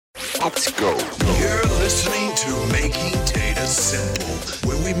Let's go. You're listening to Making Data Simple,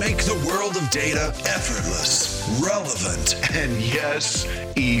 where we make the world of data effortless, relevant, and yes,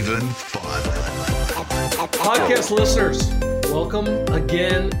 even fun. Podcast listeners, welcome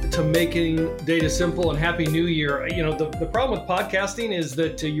again to Making Data Simple and Happy New Year. You know, the problem with podcasting is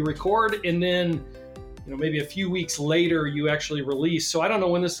that you record and then, maybe a few weeks later you actually release. So I don't know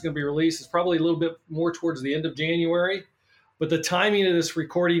when this is going to be released. It's probably a little bit more towards the end of January. But the timing of this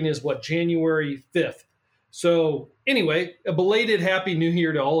recording is January 5th. So anyway, a belated Happy New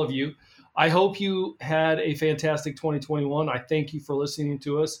Year to all of you. I hope you had a fantastic 2021. I thank you for listening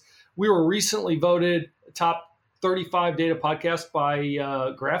to us. We were recently voted top 35 data podcast by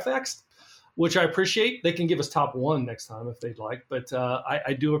GraphX, which I appreciate. They can give us top 1 next time if they'd like, but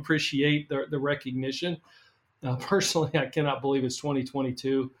I do appreciate the recognition. Personally, I cannot believe it's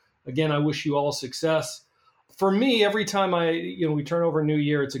 2022. Again, I wish you all success. For me, every time we turn over a new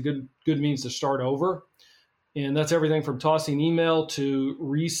year, it's a good means to start over. And that's everything from tossing email to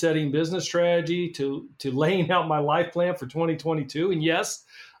resetting business strategy to laying out my life plan for 2022. And yes,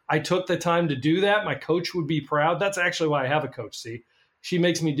 I took the time to do that. My coach would be proud. That's actually why I have a coach, see. She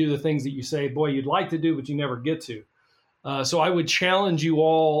makes me do the things that you say, boy, you'd like to do, but you never get to. So I would challenge you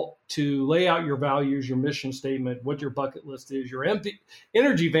all to lay out your values, your mission statement, what your bucket list is, your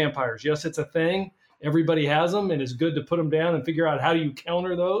energy vampires. Yes, it's a thing. Everybody has them, and it's good to put them down and figure out how do you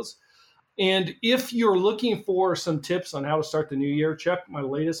counter those. And if you're looking for some tips on how to start the new year, check my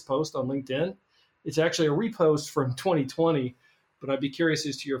latest post on LinkedIn. It's actually a repost from 2020, but I'd be curious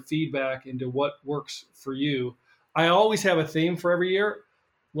as to your feedback into what works for you. I always have a theme for every year.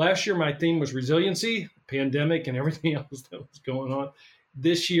 Last year, my theme was resiliency, pandemic, and everything else that was going on.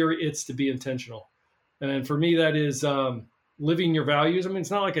 This year, it's to be intentional. And for me, that is living your values. I mean,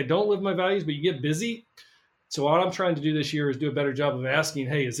 it's not like I don't live my values, but you get busy. So what I'm trying to do this year is do a better job of asking,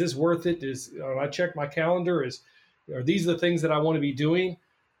 hey, is this worth it? I check my calendar. Are these the things that I want to be doing?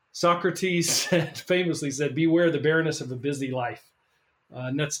 Socrates famously said, beware the barrenness of a busy life.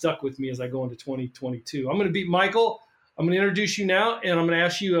 And that stuck with me as I go into 2022. I'm going to beat Michael. I'm going to introduce you now, and I'm going to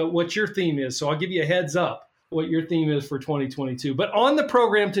ask you what your theme is. So I'll give you a heads up what your theme is for 2022. But on the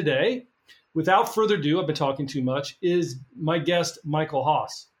program today, without further ado, I've been talking too much, is my guest, Michael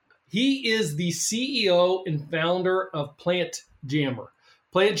Haas. He is the CEO and founder of Plant Jammer.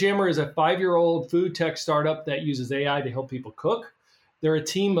 Plant Jammer is a 5-year-old food tech startup that uses AI to help people cook. They're a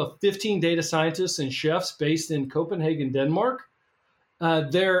team of 15 data scientists and chefs based in Copenhagen, Denmark.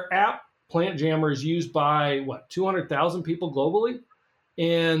 Their app, Plant Jammer, is used by, 200,000 people globally?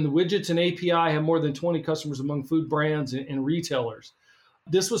 And the widgets and API have more than 20 customers among food brands and retailers.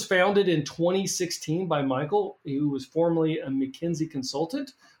 This was founded in 2016 by Michael, who was formerly a McKinsey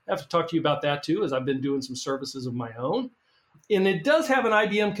consultant. I have to talk to you about that too, as I've been doing some services of my own. And it does have an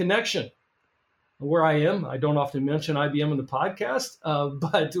IBM connection. Where I am, I don't often mention IBM in the podcast,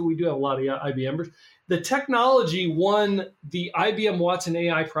 but we do have a lot of IBMers. The technology won the IBM Watson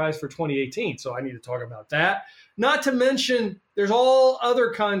AI Prize for 2018, so I need to talk about that. Not to mention, there's all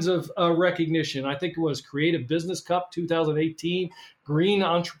other kinds of recognition. I think it was Creative Business Cup 2018, Green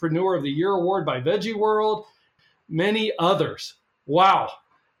Entrepreneur of the Year Award by Veggie World, many others. Wow.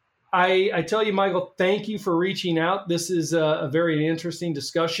 I tell you, Michael, thank you for reaching out. This is a very interesting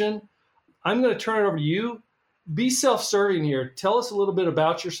discussion. I'm going to turn it over to you. Be self-serving here. Tell us a little bit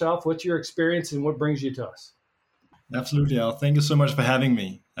about yourself, what's your experience, and what brings you to us. Absolutely, Al. Thank you so much for having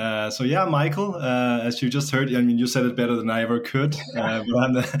me. Michael, as you just heard, I mean, you said it better than I ever could. But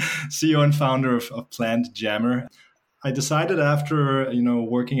I'm the CEO and founder of Plant Jammer. I decided after,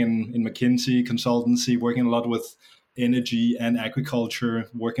 working in McKinsey consultancy, working a lot with energy and agriculture,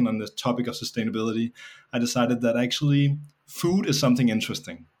 working on the topic of sustainability, I decided that actually food is something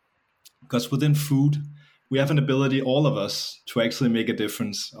interesting. Because within food, we have an ability, all of us, to actually make a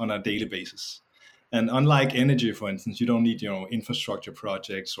difference on a daily basis. And unlike energy, for instance, you don't need, infrastructure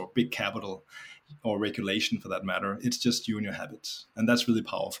projects or big capital or regulation for that matter. It's just you and your habits. And that's really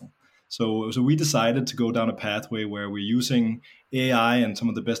powerful. So we decided to go down a pathway where we're using AI and some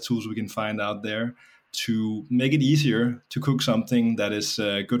of the best tools we can find out there to make it easier to cook something that is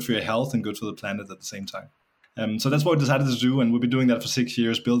good for your health and good for the planet at the same time. So that's what we decided to do. And we've been doing that for 6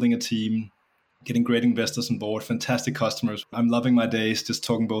 years, building a team, getting great investors on board, fantastic customers. I'm loving my days just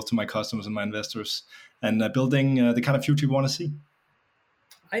talking both to my customers and my investors and building the kind of future we want to see.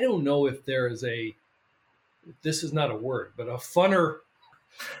 I don't know if there is this is not a word, but a funner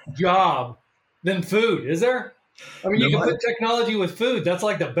job than food, is there? I mean, you can put technology with food. That's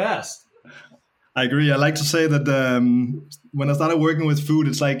like the best. I agree. I like to say that when I started working with food,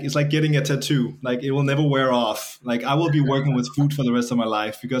 it's like getting a tattoo. Like it will never wear off. Like I will be working with food for the rest of my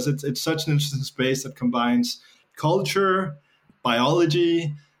life because it's such an interesting space that combines culture,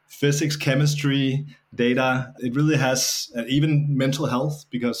 biology, physics, chemistry, data. It really has even mental health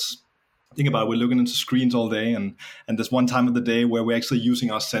because think about it, we're looking into screens all day and there's one time of the day where we're actually using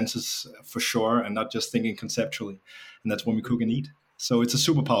our senses for sure and not just thinking conceptually. And that's when we cook and eat. So it's a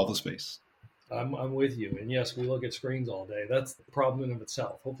super powerful space. I'm with you. And yes, we look at screens all day. That's the problem in of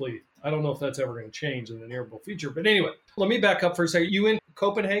itself. Hopefully, I don't know if that's ever going to change in the nearable future. But anyway, let me back up for a second. You in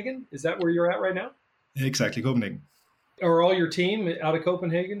Copenhagen? Is that where you're at right now? Exactly, Copenhagen. Are all your team out of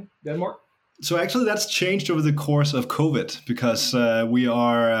Copenhagen, Denmark? So actually, that's changed over the course of COVID because we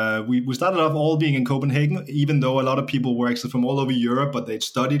started off all being in Copenhagen, even though a lot of people were actually from all over Europe, but they'd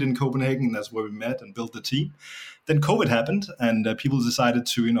studied in Copenhagen, and that's where we met and built the team. Then COVID happened, and people decided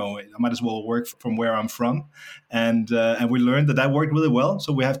to, I might as well work from where I'm from, and we learned that worked really well.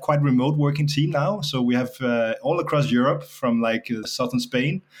 So we have quite a remote working team now. So we have all across Europe, from like southern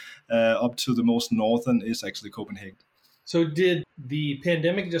Spain up to the most northern is actually Copenhagen. So did the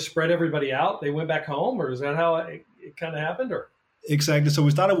pandemic just spread everybody out? They went back home, or is that how it kind of happened? Or exactly. So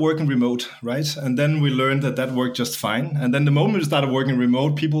we started working remote, right? And then we learned that worked just fine. And then the moment we started working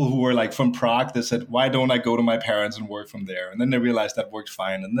remote, people who were like from Prague, they said, why don't I go to my parents and work from there? And then they realized that worked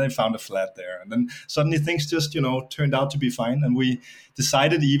fine. And then they found a flat there. And then suddenly things just, turned out to be fine. And we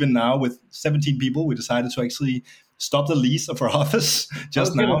decided even now with 17 people, we decided to actually stop the lease of our office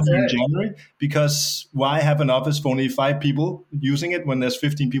just now in January, because why have an office for only 5 people using it when there's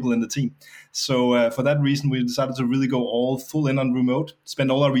 15 people in the team? So for that reason, we decided to really go all full in on remote,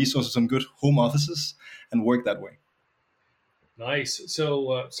 spend all our resources on good home offices and work that way. Nice.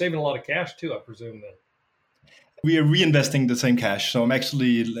 So saving a lot of cash too, I presume then. We are reinvesting the same cash. So I'm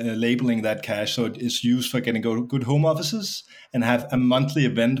actually labeling that cash so it is used for getting good home offices and have a monthly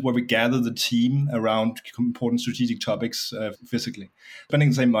event where we gather the team around important strategic topics physically. Spending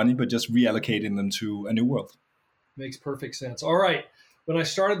the same money, but just reallocating them to a new world. Makes perfect sense. All right. When I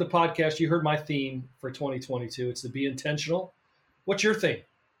started the podcast, you heard my theme for 2022. It's to be intentional. What's your theme?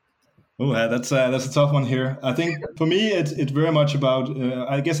 Oh, that's a tough one here. I think for me, it's very much about,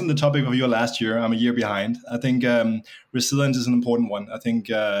 I guess on the topic of your last year, I'm a year behind. I think resilience is an important one. I think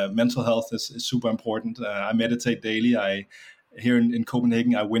mental health is super important. I meditate daily. Here in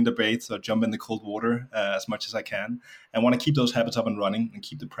Copenhagen, I winter bathe, so I jump in the cold water as much as I can. I want to keep those habits up and running and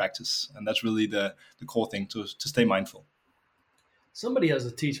keep the practice. And that's really the core thing, to stay mindful. Somebody has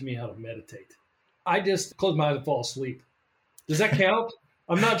to teach me how to meditate. I just close my eyes and fall asleep. Does that count?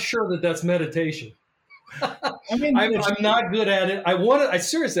 I'm not sure that that's meditation. I'm not good at it. I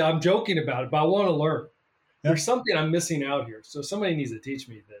seriously, I'm joking about it, but I want to learn. Yeah. There's something I'm missing out here. So somebody needs to teach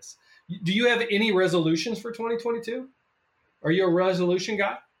me this. Do you have any resolutions for 2022? Are you a resolution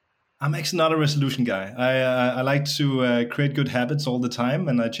guy? I'm actually not a resolution guy. I like to create good habits all the time,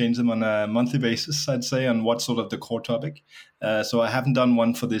 and I change them on a monthly basis, I'd say, on what's sort of the core topic. So I haven't done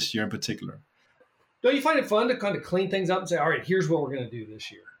one for this year in particular. Don't you find it fun to kind of clean things up and say, all right, here's what we're going to do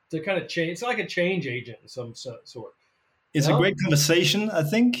this year? To kind of change. It's like a change agent of some sort. It's a great conversation, I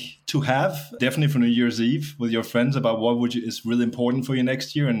think, to have, definitely for New Year's Eve with your friends about what is really important for you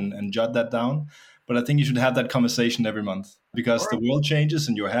next year and jot that down. But I think you should have that conversation every month because the world changes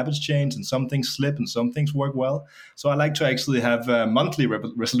and your habits change and some things slip and some things work well. So I like to actually have a monthly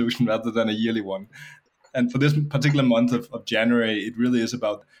resolution rather than a yearly one. And for this particular month of January, it really is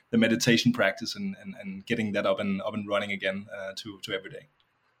about the meditation practice and getting that up and running again to every day.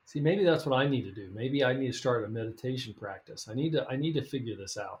 See, maybe that's what I need to do. Maybe I need to start a meditation practice. I need to figure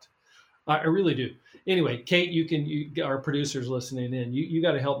this out. I really do. Anyway, Kate, our producers listening in, you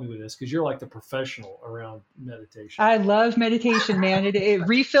got to help me with this because you're like the professional around meditation. I love meditation, man. It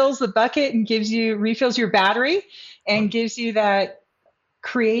refills the bucket and refills your battery and gives you that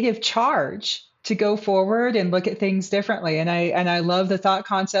creative charge to go forward and look at things differently. And I love the thought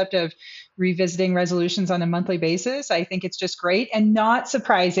concept of revisiting resolutions on a monthly basis. I think it's just great and not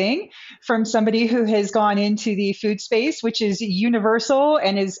surprising from somebody who has gone into the food space, which is universal.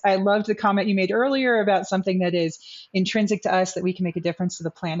 And I loved the comment you made earlier about something that is intrinsic to us, that we can make a difference to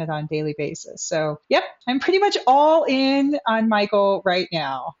the planet on a daily basis. So, yep, I'm pretty much all in on Michael right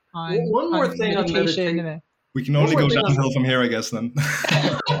now. One more thing on meditation. We can only go downhill from here, I guess, then.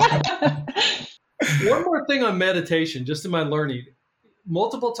 One more thing on meditation, just in my learning.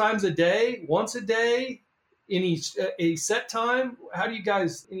 Multiple times a day, once a day, a set time? How do you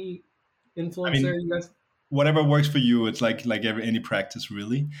guys, any influence there, you guys? Whatever works for you, it's like any practice,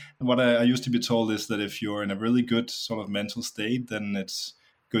 really. And what I used to be told is that if you're in a really good sort of mental state, then it's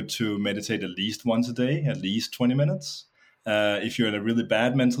good to meditate at least once a day, at least 20 minutes. If you're in a really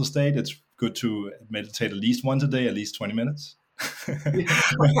bad mental state, it's good to meditate at least once a day, at least 20 minutes. I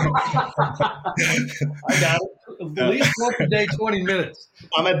got it. At least once a day, 20 minutes.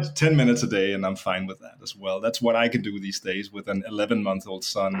 I'm at 10 minutes a day, and I'm fine with that as well. That's what I can do these days with an 11-month-old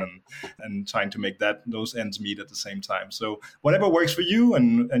son and trying to make those ends meet at the same time. So whatever works for you,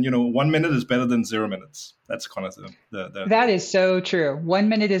 and 1 minute is better than 0 minutes. That's kind of the That is so true. 1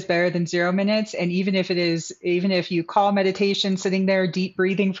 minute is better than 0 minutes. And even if you call meditation sitting there deep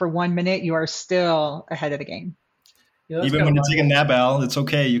breathing for 1 minute, you are still ahead of the game. Even when you take a nap, Al, it's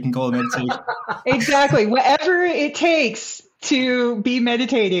okay. You can call it meditation. Exactly. Whatever it takes to be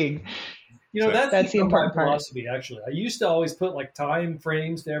meditating. That's the important part. Philosophy, actually. I used to always put like time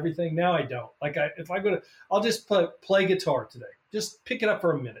frames to everything. Now I don't. I'll just play guitar today. Just pick it up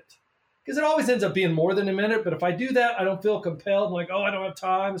for a minute. Because it always ends up being more than a minute. But if I do that, I don't feel compelled. I'm like, oh, I don't have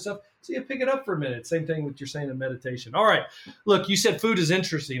time and stuff. So you pick it up for a minute. Same thing with you're saying in meditation. All right. Look, you said food is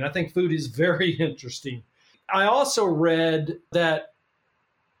interesting. I think food is very interesting. I also read that,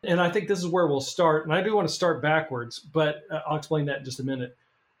 and I think this is where we'll start, and I do want to start backwards, but I'll explain that in just a minute.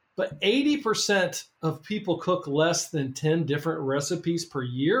 But 80% of people cook less than 10 different recipes per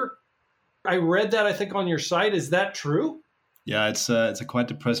year. I read that, I think, on your site. Is that true? Yeah, it's a quite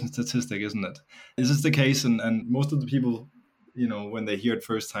depressing statistic, isn't it? This is the case, and most of the people, when they hear it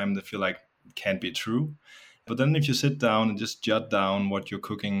first time, they feel like it can't be true. But then if you sit down and just jot down what you're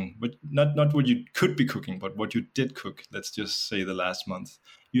cooking, but not what you could be cooking, but what you did cook, let's just say the last month,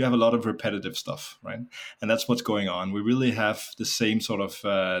 you have a lot of repetitive stuff, right? And that's what's going on. We really have the same sort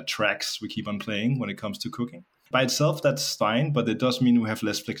of tracks we keep on playing when it comes to cooking. By itself, that's fine, but it does mean we have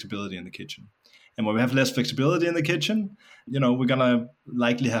less flexibility in the kitchen. And when we have less flexibility in the kitchen, we're going to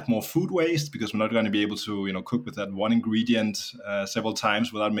likely have more food waste because we're not going to be able to, cook with that one ingredient several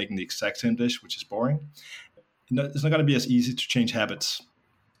times without making the exact same dish, which is boring. It's not going to be as easy to change habits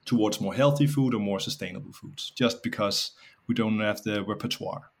towards more healthy food or more sustainable foods, just because we don't have the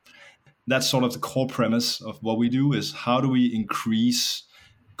repertoire. That's sort of the core premise of what we do, is how do we increase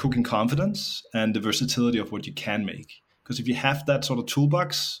cooking confidence and the versatility of what you can make? Because if you have that sort of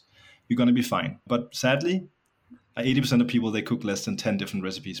toolbox, you're going to be fine. But sadly, 80% of people, they cook less than 10 different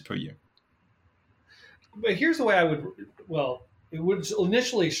recipes per year. But here's the way it would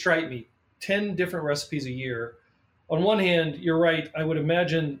initially strike me, 10 different recipes a year. On one hand, you're right. I would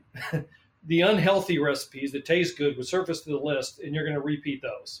imagine the unhealthy recipes that taste good would surface to the list, and you're going to repeat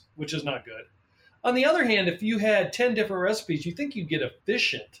those, which is not good. On the other hand, if you had 10 different recipes, you think you'd get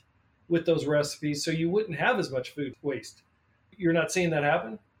efficient with those recipes so you wouldn't have as much food waste. You're not seeing that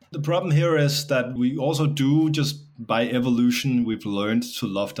happen? The problem here is that we also do, just by evolution, we've learned to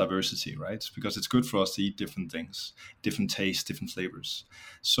love diversity, right? Because it's good for us to eat different things, different tastes, different flavors.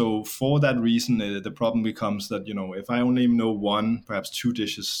 So for that reason, the problem becomes that, if I only know one, perhaps two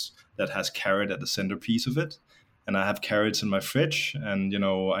dishes that has carrot at the centerpiece of it, and I have carrots in my fridge, and,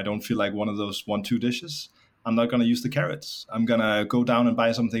 I don't feel like one of those 1-2 dishes, I'm not going to use the carrots. I'm going to go down and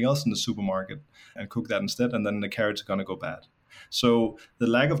buy something else in the supermarket and cook that instead, and then the carrots are going to go bad. So the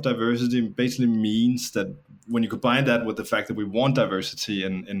lack of diversity basically means that when you combine that with the fact that we want diversity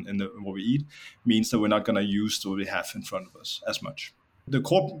in what we eat, means that we're not going to use what we have in front of us as much. The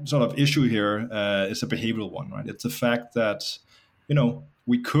core sort of issue here is a behavioral one, right? It's the fact that,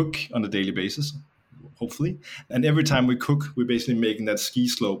 we cook on a daily basis, hopefully. And every time we cook, we're basically making that ski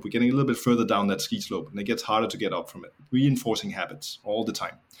slope. We're getting a little bit further down that ski slope, and it gets harder to get up from it. Reinforcing habits all the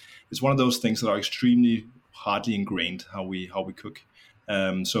time. It's one of those things that are extremely hardly ingrained how we cook.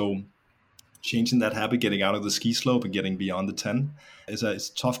 So changing that habit, getting out of the ski slope and getting beyond the 10 is a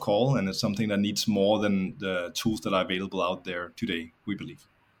tough call, and it's something that needs more than the tools that are available out there today, we believe.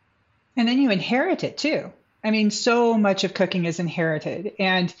 And then you inherit it too. I mean, so much of cooking is inherited,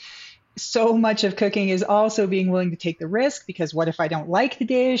 and so much of cooking is also being willing to take the risk, because what if I don't like the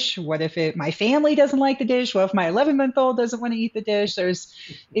dish? What if my family doesn't like the dish? What if my 11-month-old doesn't want to eat the dish?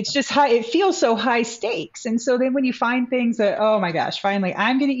 It's just high. It feels so high stakes. And so then when you find things that, oh my gosh, finally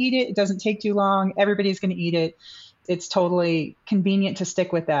I'm going to eat it. It doesn't take too long. Everybody's going to eat it. It's totally convenient to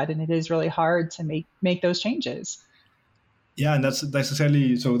stick with that. And it is really hard to make those changes. Yeah, and that's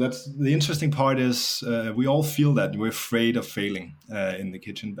exactly, so that's the interesting part is we all feel that we're afraid of failing in the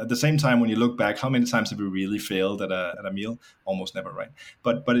kitchen. At the same time, when you look back, how many times have we really failed at a meal? Almost never, right?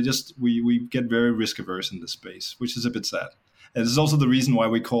 But it just, we get very risk averse in this space, which is a bit sad. And this is also the reason why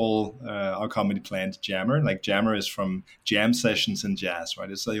we call our comedy plant Jammer. Like Jammer is from jam sessions in jazz,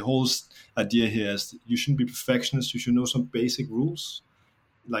 right? It's the whole idea here is you shouldn't be perfectionist. You should know some basic rules.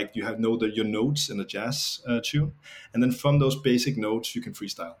 like you know your notes in a jazz tune, and then from those basic notes you can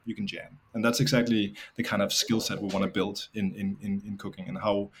freestyle, you can jam, and that's exactly the kind of skill set we want to build in cooking, and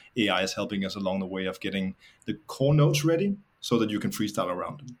how AI is helping us along the way of getting the core notes ready so that you can freestyle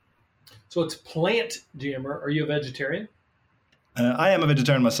around them. So it's plant jammer. Are you a vegetarian? I am a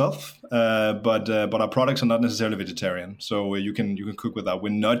vegetarian myself, but our products are not necessarily vegetarian. So you can cook without.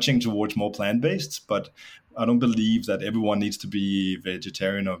 We're nudging towards more plant-based, but I don't believe that everyone needs to be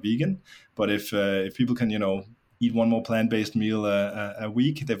vegetarian or vegan. But if people can, eat one more plant-based meal a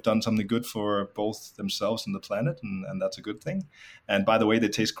week, they've done something good for both themselves and the planet, and that's a good thing. And by the way, they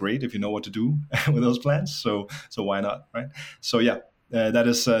taste great if you know what to do with those plants. So why not, right? So yeah. That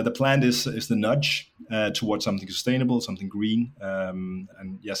is the plan is the nudge towards something sustainable, something green,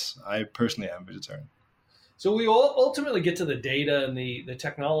 and yes, I personally am vegetarian. So we all ultimately get to the data and the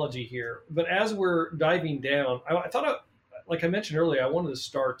technology here, but as we're diving down, I thought, like I mentioned earlier, I wanted to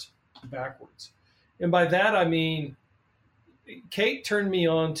start backwards, and by that I mean, Kate turned me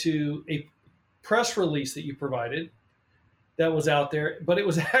on to a press release that you provided that was out there, but it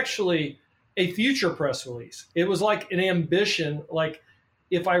was actually a future press release. It was like an ambition. Like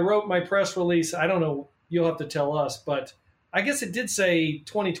if I wrote my press release, I don't know, you'll have to tell us, but I guess it did say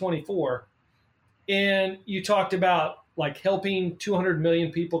 2024. And you talked about like helping 200 million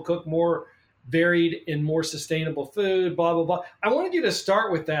people cook more varied and more sustainable food, blah, blah, blah. I wanted you to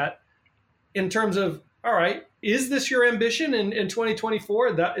start with that in terms of, all right, is this your ambition in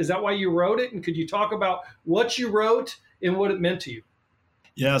 2024? Is that why you wrote it? And could you talk about what you wrote and what it meant to you?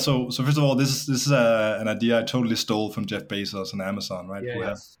 Yeah, so first of all, this is an idea I totally stole from Jeff Bezos and Amazon, right? Yeah,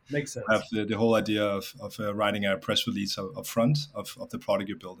 Who makes sense. Have the whole idea of writing a press release up front of the product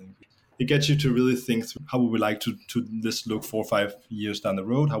you're building. It gets you to really think through how would we like to this look 4 or 5 years down the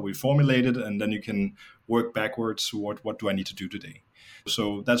road, how we formulate it, and then you can work backwards toward what do I need to do today.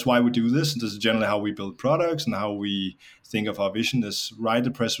 So that's why we do this. This is generally how we build products and how we think of our vision is write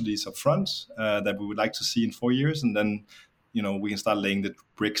a press release up front that we would like to see in 4 years, and then we can start laying the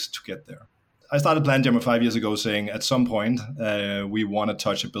bricks to get there. I started Plant Jammer 5 years ago saying at some point we want to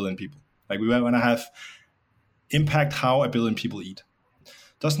touch 1 billion people. Like we want to have impact how 1 billion people eat.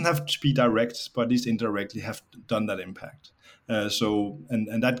 Doesn't have to be direct, but at least indirectly have done that impact.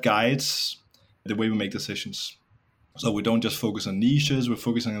 And that guides the way we make decisions. So we don't just focus on niches, we're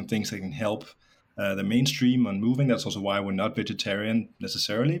focusing on things that can help the mainstream on moving. That's also why we're not vegetarian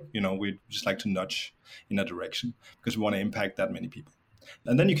necessarily. We just like to nudge in that direction because we want to impact that many people.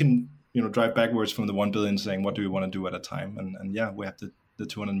 And then you can, drive backwards from the 1 billion saying, what do we want to do at a time? And yeah, we have the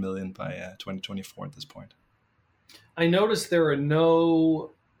 200 million by 2024 at this point. I noticed there are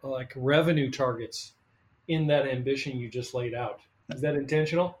no revenue targets in that ambition you just laid out. Is that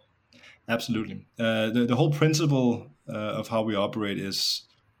intentional? Absolutely. The whole principle of how we operate is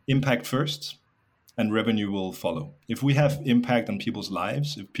impact first, and revenue will follow. If we have impact on people's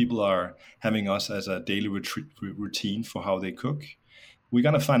lives, if people are having us as a daily routine for how they cook, we're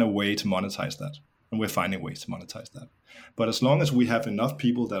going to find a way to monetize that. And we're finding ways to monetize that. But as long as we have enough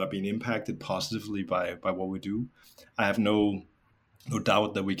people that are being impacted positively by what we do, I have no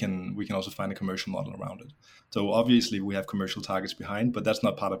doubt that we can also find a commercial model around it. So obviously we have commercial targets behind, but that's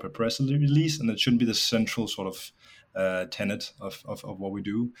not part of a press release, and it shouldn't be the central sort of tenet of what we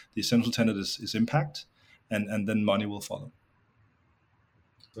do. The essential tenet is impact, and then money will follow.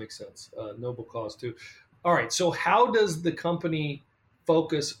 Makes sense. Noble cause too. All right. So how does the company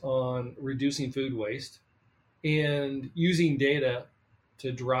focus on reducing food waste and using data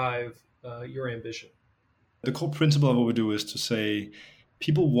to drive your ambition? The core principle of what we do is to say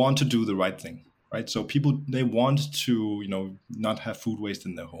people want to do the right thing. Right, so people, they want to, not have food waste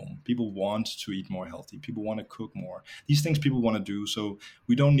in their home. People want to eat more healthy. People want to cook more. These things people want to do. So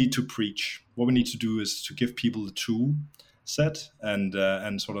we don't need to preach. What we need to do is to give people the tool set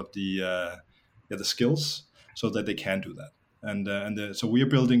and sort of the skills so that they can do that. So we are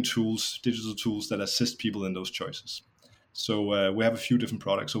building tools, digital tools that assist people in those choices. So we have a few different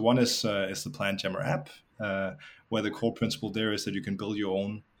products. So one is the Plant Jammer app, where the core principle there is that you can build your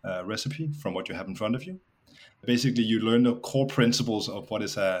own recipe from what you have in front of you. Basically, you learn the core principles of what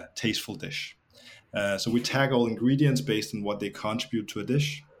is a tasteful dish. So we tag all ingredients based on what they contribute to a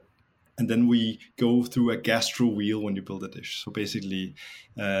dish. And then we go through a gastro wheel when you build a dish. So basically,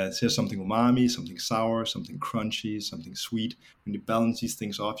 here's something umami, something sour, something crunchy, something sweet. When you balance these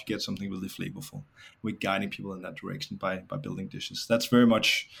things off, you get something really flavorful. We're guiding people in that direction by building dishes. That's very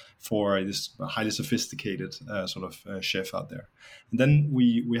much for this highly sophisticated sort of chef out there. And then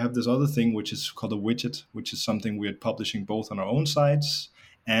we have this other thing, which is called a widget, which is something we're publishing both on our own sites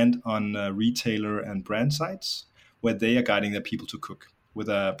and on retailer and brand sites, where they are guiding their people to cook. with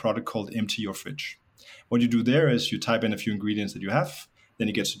a product called Empty Your Fridge. What you do there is you type in a few ingredients that you have, then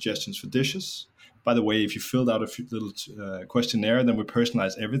you get suggestions for dishes. By the way, if you filled out a few little questionnaire, then we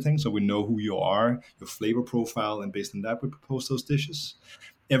personalize everything. So we know who you are, your flavor profile, and based on that, we propose those dishes.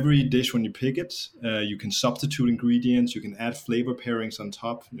 Every dish, when you pick it, you can substitute ingredients. You can add flavor pairings on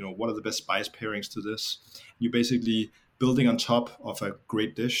top. What are the best spice pairings to this? You're basically building on top of a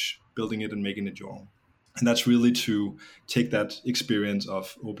great dish, building it and making it your own. And that's really to take that experience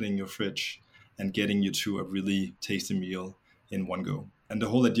of opening your fridge and getting you to a really tasty meal in one go. And the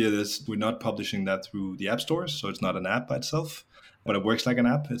whole idea is we're not publishing that through the app stores, so it's not an app by itself, but it works like an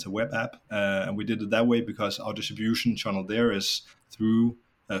app. It's a web app. And we did it that way because our distribution channel there is through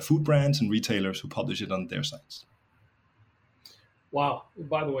food brands and retailers who publish it on their sites. Wow.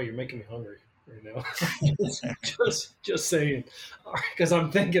 By the way, you're making me hungry right now. just saying, because I'm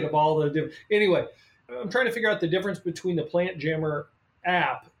thinking of all the different. Anyway, I'm trying to figure out the difference between the Plant Jammer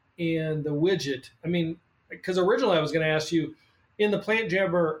app and the widget. I mean, because originally I was going to ask you, in the Plant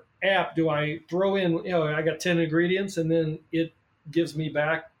Jammer app, do I throw in, I got 10 ingredients and then it gives me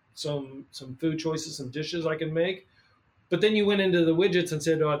back some food choices, some dishes I can make? But then you went into the widgets and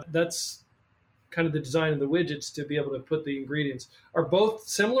said, that's kind of the design of the widgets to be able to put the ingredients. Are both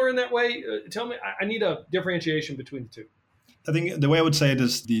similar in that way? Tell me, I need a differentiation between the two. I think the way I would say it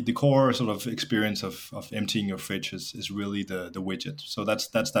is the core sort of experience of emptying your fridge is really the widget. So that's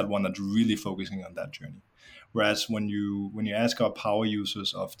that one that's really focusing on that journey. Whereas when you ask our power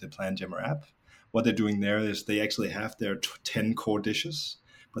users of the Plant Jammer app, what they're doing there is they actually have their 10 core dishes,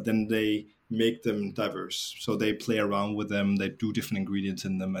 but then they make them diverse. So they play around with them, they do different ingredients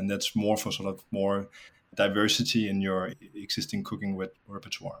in them, and that's more for sort of more diversity in your existing cooking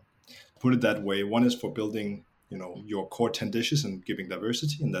repertoire. Put it that way, one is for building your core 10 dishes and giving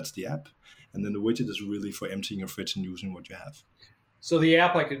diversity, and that's the app. And then the widget is really for emptying your fridge and using what you have. So the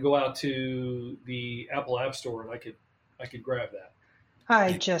app, I could go out to the Apple App Store and I could grab that.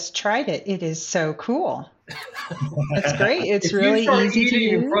 I just tried it. It is so cool. It's great. It's really easy to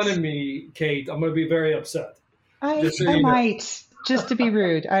use. In front of me, Kate, I'm going to be very upset. I might, just to be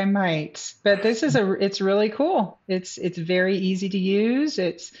rude, I might. But it's really cool. It's very easy to use.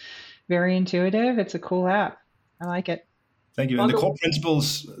 It's very intuitive. It's a cool app. I like it. Thank you. And the core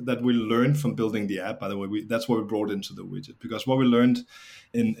principles that we learned from building the app, by the way, that's what we brought into the widget. Because what we learned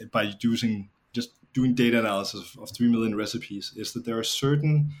by just doing data analysis of 3 million recipes is that there are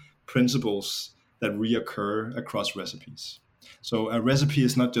certain principles that reoccur across recipes. So a recipe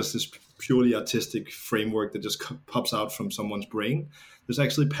is not just this purely artistic framework that just pops out from someone's brain. There's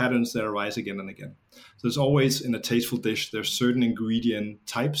actually patterns that arise again and again. So there's always, in a tasteful dish, there's certain ingredient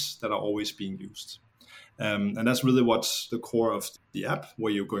types that are always being used. And that's really what's the core of the app,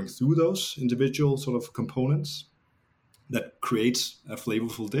 where you're going through those individual sort of components that creates a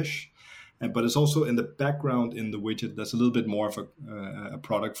flavorful dish. But it's also in the background in the widget that's a little bit more of a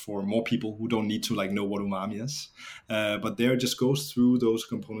product for more people who don't need to know what umami is. But there it just goes through those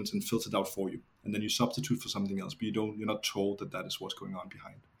components and filters it out for you. And then you substitute for something else, but you're not told that is what's going on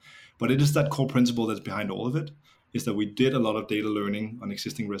behind. But it is that core principle that's behind all of it, is that we did a lot of data learning on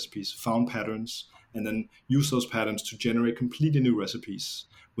existing recipes, found patterns, and then use those patterns to generate completely new recipes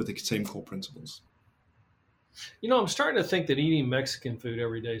with the same core principles. I'm starting to think that eating Mexican food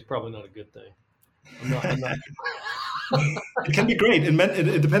every day is probably not a good thing. I'm not. It can be great.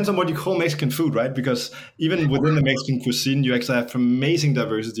 It depends on what you call Mexican food, right? Because even within the Mexican cuisine, you actually have amazing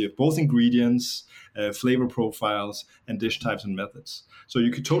diversity of both ingredients, flavor profiles, and dish types and methods. So you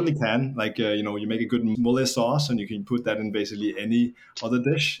could totally you make a good mole sauce and you can put that in basically any other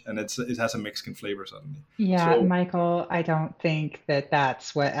dish, and it has a Mexican flavor suddenly. Yeah, so, Michael, I don't think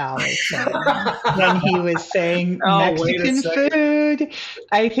that's what Al was saying when he was saying Mexican food.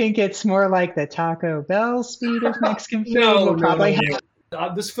 I think it's more like the Taco Bell speed of Mexican food.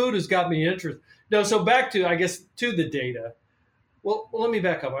 This food has got me interested. No, so back to, I guess, to the data. Well, let me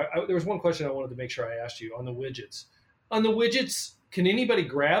back up. There was one question I wanted to make sure I asked you on the widgets. On the widgets, can anybody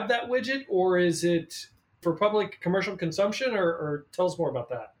grab that widget, or is it for public commercial consumption, or tell us more about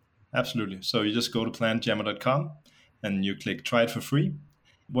that? Absolutely. So you just go to plantjammer.com and you click try it for free.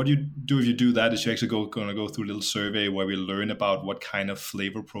 What you do if you do that is you're actually going to go through a little survey where we learn about what kind of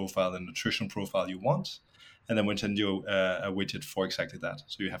flavor profile and nutrition profile you want. And then we'll send you a widget for exactly that.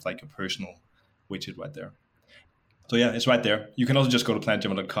 So you have a personal widget right there. So yeah, it's right there. You can also just go to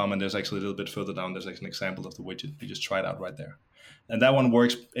plantjammer.com, and there's actually a little bit further down, there's an example of the widget. You just try it out right there. And that one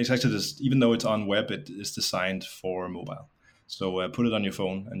works. It's actually even though it's on web, it is designed for mobile. So put it on your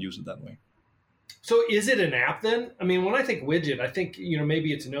phone and use it that way. So is it an app then? I mean, when I think widget, I think,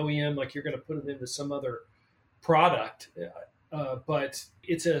 maybe it's an OEM, like you're going to put it into some other product. but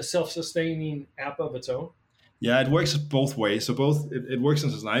it's a self-sustaining app of its own. Yeah, it works both ways. So it works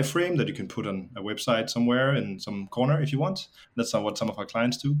as an iframe that you can put on a website somewhere in some corner if you want. That's not what some of our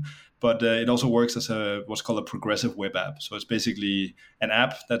clients do. But it also works as what's called a progressive web app. So it's basically an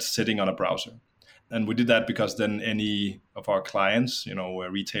app that's sitting on a browser. And we did that because then any of our clients,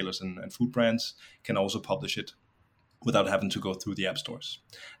 retailers and food brands, can also publish it without having to go through the app stores.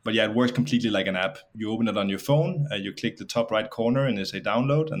 But yeah, it works completely like an app. You open it on your phone, you click the top right corner and it's a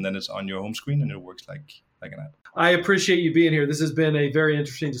download, and then it's on your home screen and it works like an app. I appreciate you being here. This has been a very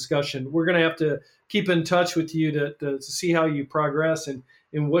interesting discussion. We're going to have to keep in touch with you to see how you progress and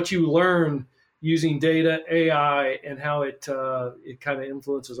what you learn using data, AI, and how it kind of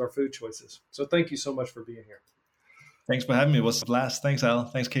influences our food choices. So thank you so much for being here. Thanks for having me. It was a blast. Thanks, Al.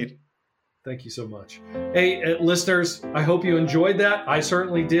 Thanks, Kate. Thank you so much. Hey, listeners, I hope you enjoyed that. I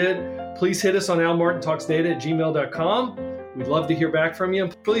certainly did. Please hit us on almartintalksdata@gmail.com. We'd love to hear back from you.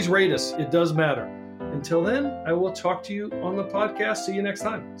 Please rate us. It does matter. Until then, I will talk to you on the podcast. See you next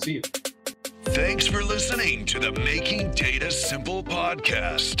time. See you. Thanks for listening to the Making Data Simple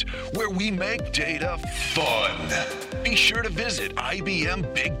podcast, where we make data fun. Be sure to visit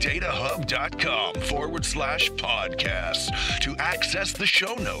IBMBigDataHub.com/podcast to access the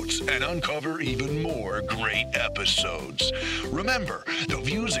show notes and uncover even more great episodes. Remember, the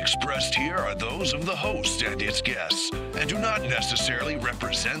views expressed here are those of the host and its guests and do not necessarily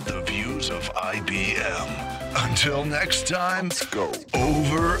represent the views of IBM. Until next time, let's go.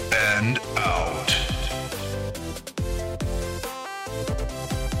 Over and out.